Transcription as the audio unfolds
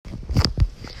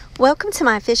Welcome to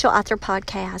my official author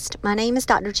podcast. My name is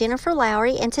Dr. Jennifer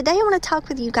Lowry, and today I want to talk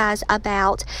with you guys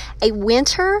about a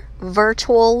winter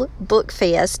virtual book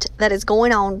fest that is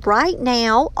going on right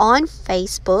now on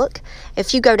Facebook.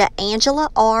 If you go to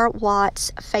Angela R. Watts'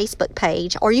 Facebook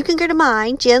page, or you can go to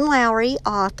mine, Jen Lowry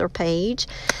author page,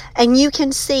 and you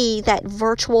can see that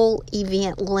virtual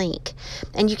event link.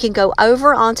 And you can go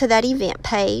over onto that event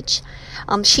page.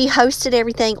 She hosted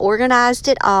everything, organized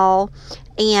it all.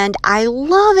 And I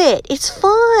love it. It's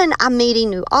fun. I'm meeting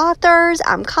new authors.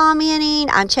 I'm commenting.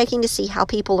 I'm checking to see how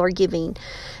people are doing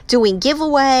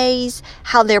giveaways,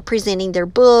 how they're presenting their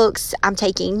books. I'm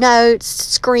taking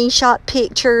notes, screenshot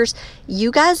pictures.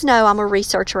 You guys know I'm a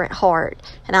researcher at heart,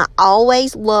 and I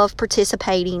always love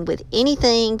participating with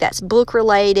anything that's book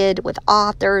related with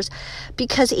authors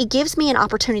because it gives me an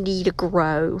opportunity to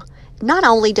grow. Not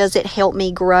only does it help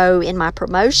me grow in my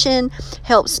promotion,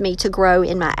 helps me to grow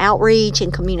in my outreach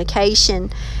and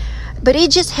communication, but it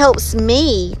just helps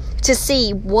me to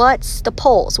see what's the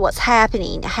pulse, what's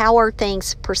happening, how are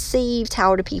things perceived,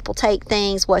 how do people take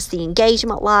things, what's the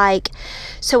engagement like.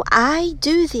 So I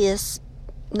do this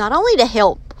not only to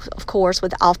help, of course,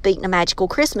 with Offbeat and a Magical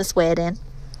Christmas Wedding,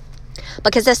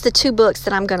 because that's the two books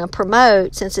that I'm going to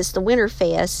promote since it's the Winter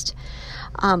Fest.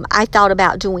 I thought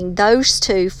about doing those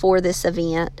two for this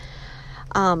event.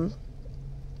 But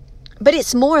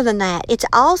it's more than that. It's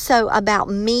also about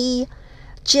me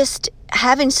just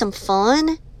having some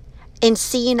fun and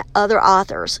seeing other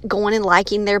authors, going and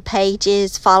liking their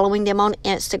pages, following them on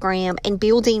Instagram, and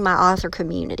building my author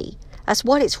community. That's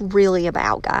what it's really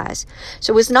about, guys.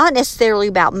 So it's not necessarily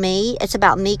about me. It's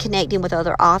about me connecting with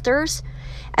other authors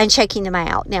and checking them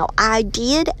out. Now, I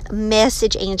did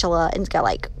message Angela and go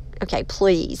like, okay,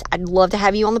 please, I'd love to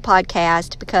have you on the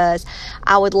podcast because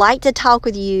I would like to talk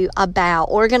with you about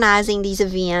organizing these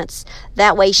events.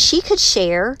 That way she could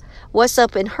share what's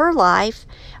up in her life,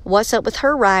 what's up with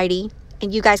her writing,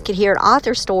 and you guys could hear an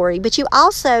author story. But you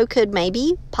also could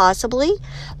possibly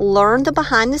learn the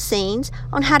behind the scenes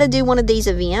on how to do one of these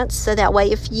events. So that way,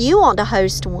 if you want to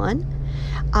host one,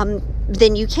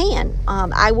 then you can.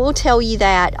 I will tell you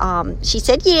that she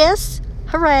said yes.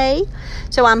 Hooray.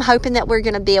 So I'm hoping that we're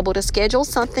going to be able to schedule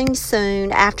something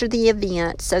soon after the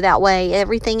event so that way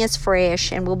everything is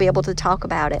fresh and we'll be able to talk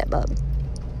about it. But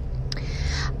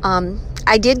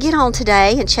I did get on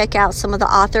today and check out some of the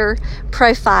author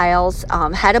profiles,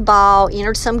 had a ball,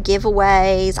 entered some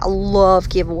giveaways. I love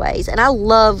giveaways and I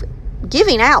love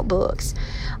giving out books.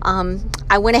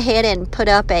 I went ahead and put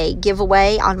up a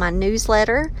giveaway on my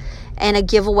newsletter and a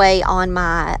giveaway on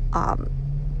my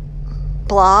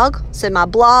blog. So my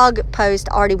blog post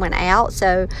already went out,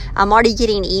 so I'm already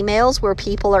getting emails where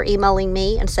people are emailing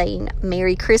me and saying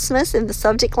Merry Christmas in the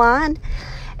subject line,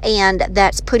 and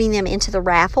that's putting them into the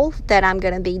raffle that I'm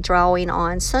going to be drawing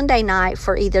on Sunday night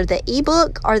for either the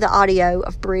ebook or the audio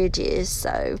of Bridges.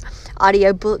 So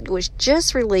audio book was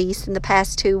just released in the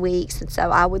past 2 weeks, and so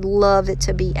I would love it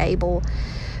to be able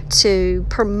to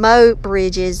promote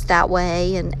Bridges that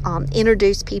way and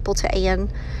introduce people to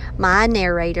Anne, my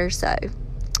narrator. So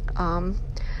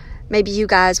maybe you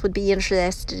guys would be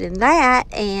interested in that,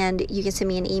 and you can send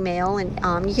me an email,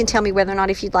 and you can tell me whether or not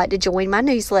if you'd like to join my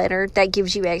newsletter. That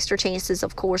gives you extra chances,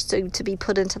 of course, to be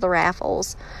put into the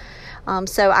raffles.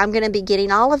 So I'm going to be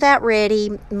getting all of that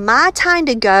ready. My time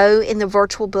to go in the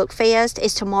virtual book fest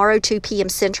is tomorrow 2 p.m.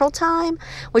 Central Time,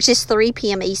 which is 3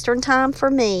 p.m. Eastern Time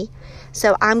for me.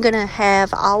 So I'm going to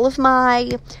have all of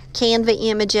my Canva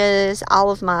images, all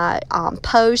of my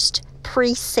post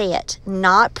preset,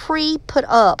 not pre-put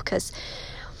up, because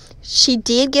she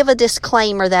did give a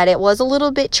disclaimer that it was a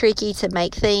little bit tricky to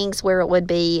make things where it would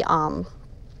be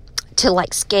to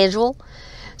like schedule.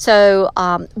 So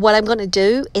what I'm going to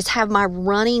do is have my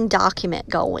running document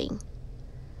going.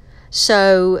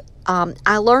 So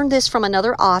I learned this from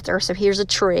another author, so here's a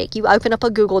trick. You open up a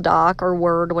Google Doc or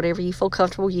Word, whatever you feel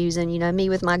comfortable using. You know me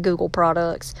with my Google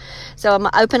products. So I'm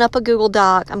going to open up a Google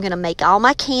Doc. I'm going to make all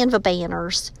my Canva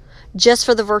banners just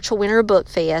for the virtual Winter Book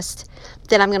Fest.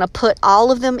 Then I'm going to put all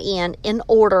of them in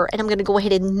order, and I'm going to go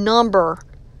ahead and number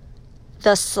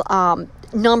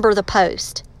the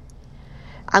post.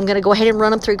 I'm going to go ahead and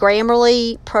run them through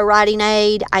Grammarly, Pro Writing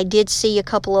Aid. I did see a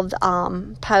couple of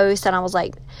posts, and I was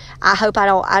like, I hope I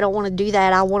don't want to do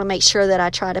that. I want to make sure that I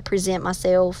try to present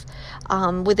myself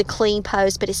with a clean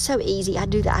post, but it's so easy. I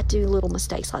do little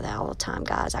mistakes like that all the time,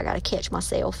 guys. I got to catch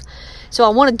myself. So I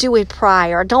want to do it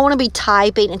prior. I don't want to be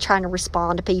typing and trying to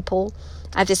respond to people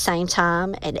at the same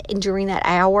time and during that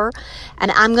hour.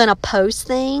 And I'm going to post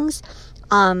things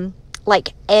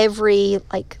like every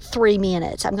 3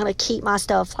 minutes. I'm going to keep my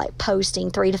stuff like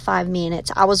posting 3 to 5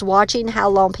 minutes. I was watching how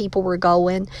long people were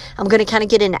going. I'm going to kind of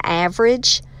get an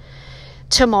average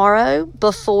tomorrow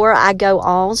before I go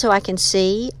on so I can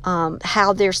see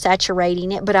how they're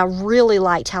saturating it. But I really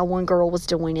liked how one girl was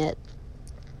doing it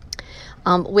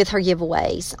with her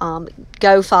giveaways.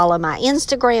 Go follow my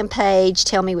Instagram page.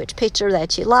 Tell me which picture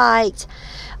that you liked.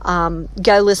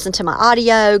 Go listen to my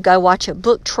audio. Go watch a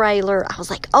book trailer. I was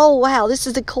like, oh wow, this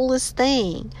is the coolest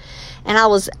thing. And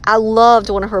I loved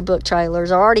one of her book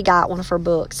trailers. I already got one of her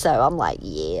books, so I'm like,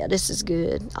 yeah, this is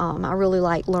good. I really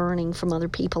like learning from other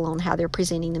people on how they're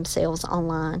presenting themselves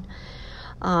online.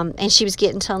 And she was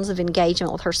getting tons of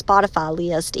engagement with her Spotify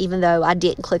list, even though I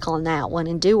didn't click on that one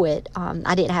and do it.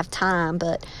 I didn't have time,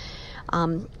 but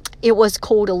it was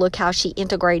cool to look how she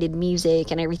integrated music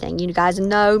and everything. You guys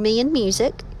know me and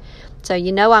music, so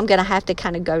you know I'm going to have to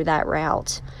kind of go that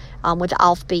route with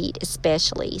Offbeat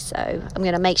especially. So I'm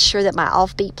going to make sure that my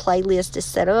Offbeat playlist is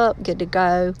set up, good to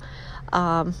go.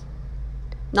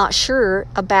 Not sure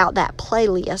about that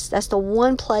playlist. That's the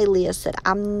one playlist that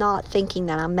I'm not thinking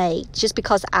that I make, just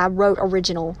because I wrote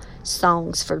original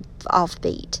songs for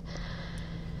Offbeat.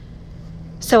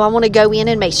 So I want to go in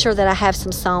and make sure that I have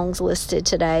some songs listed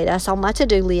today. That's on my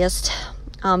to-do list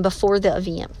before the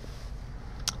event,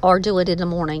 or do it in the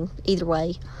morning, either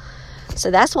way.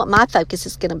 So that's what my focus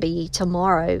is going to be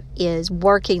tomorrow, is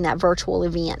working that virtual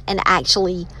event and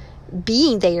actually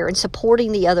being there and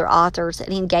supporting the other authors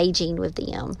and engaging with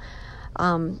them.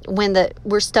 When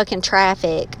we're stuck in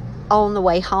traffic on the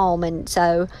way home, and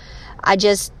so I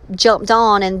just jumped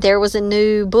on, and there was a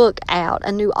new book out.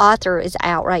 A new author is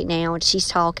out right now, and she's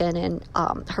talking, and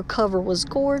her cover was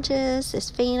gorgeous. It's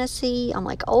fantasy. I'm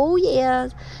like, oh yeah,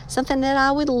 something that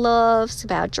I would love. It's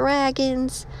about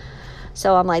dragons.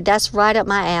 So I'm like, that's right up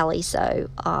my alley. So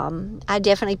I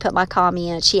definitely put my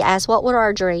comment. She asked, what were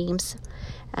our dreams?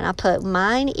 And I put,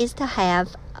 mine is to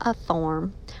have a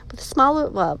farm with a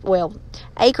small,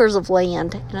 acres of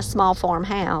land and a small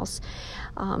farmhouse.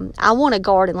 I want a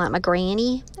garden like my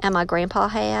granny and my grandpa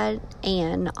had,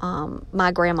 and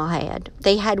my grandma had.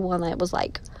 They had one that was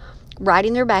like right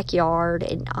in their backyard,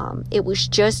 and it was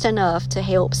just enough to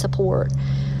help support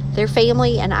their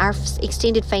family and our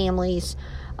extended families.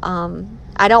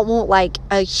 I don't want like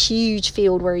a huge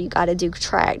field where you got to do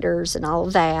tractors and all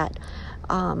of that.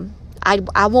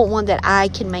 I want one that I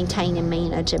can maintain and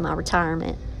manage in my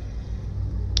retirement,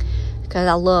 because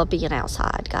I love being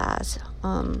outside, guys.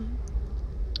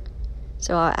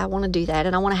 So I want to do that,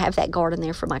 and I want to have that garden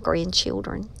there for my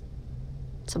grandchildren.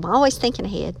 So I'm always thinking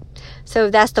ahead. So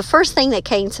that's the first thing that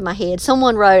came to my head.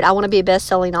 Someone wrote, I want to be a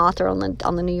best-selling author on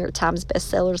the New York Times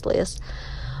bestsellers list.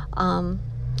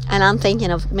 And I'm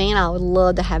thinking of, man, I would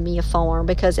love to have me a farm,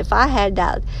 because if I had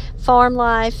that farm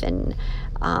life and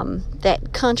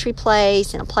that country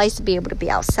place and a place to be able to be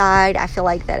outside, I feel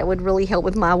like that it would really help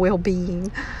with my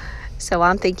well-being. So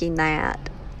I'm thinking that.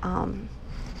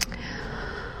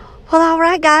 Well, all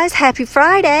right, guys, happy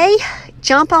Friday.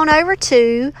 Jump on over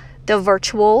to the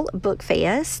virtual book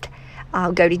fest.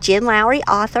 Go to Jen Lowry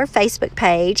Author Facebook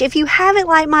page. If you haven't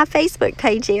liked my Facebook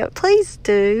page yet, please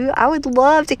do. I would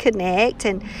love to connect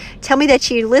and tell me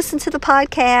that you listen to the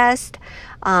podcast.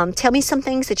 Tell me some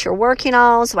things that you're working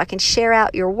on so I can share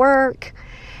out your work.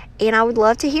 And I would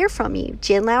love to hear from you.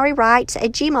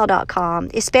 JenLowryWrites@gmail.com,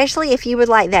 especially if you would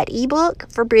like that ebook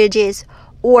for Bridges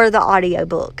or the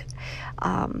audiobook.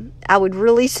 I would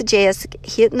really suggest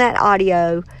hitting that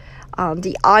audio.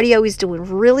 The audio is doing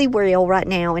really well right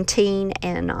now in teen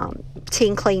and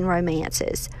teen clean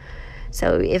romances.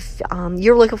 So if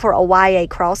you're looking for a YA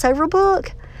crossover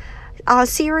book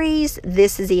series,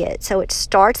 this is it. So it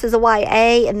starts as a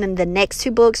YA, and then the next 2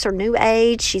 books are new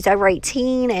age. She's over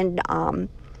 18, and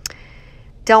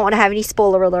don't want to have any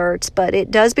spoiler alerts, but it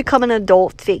does become an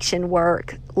adult fiction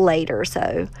work later.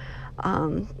 So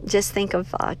just think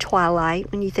of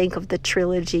Twilight when you think of the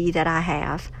trilogy that I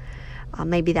have.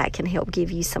 Maybe that can help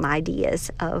give you some ideas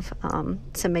of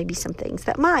some things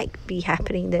that might be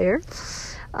happening there.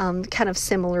 Kind of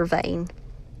similar vein.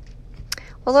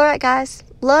 Well, all right, guys.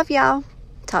 Love y'all.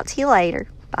 Talk to you later.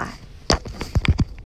 Bye.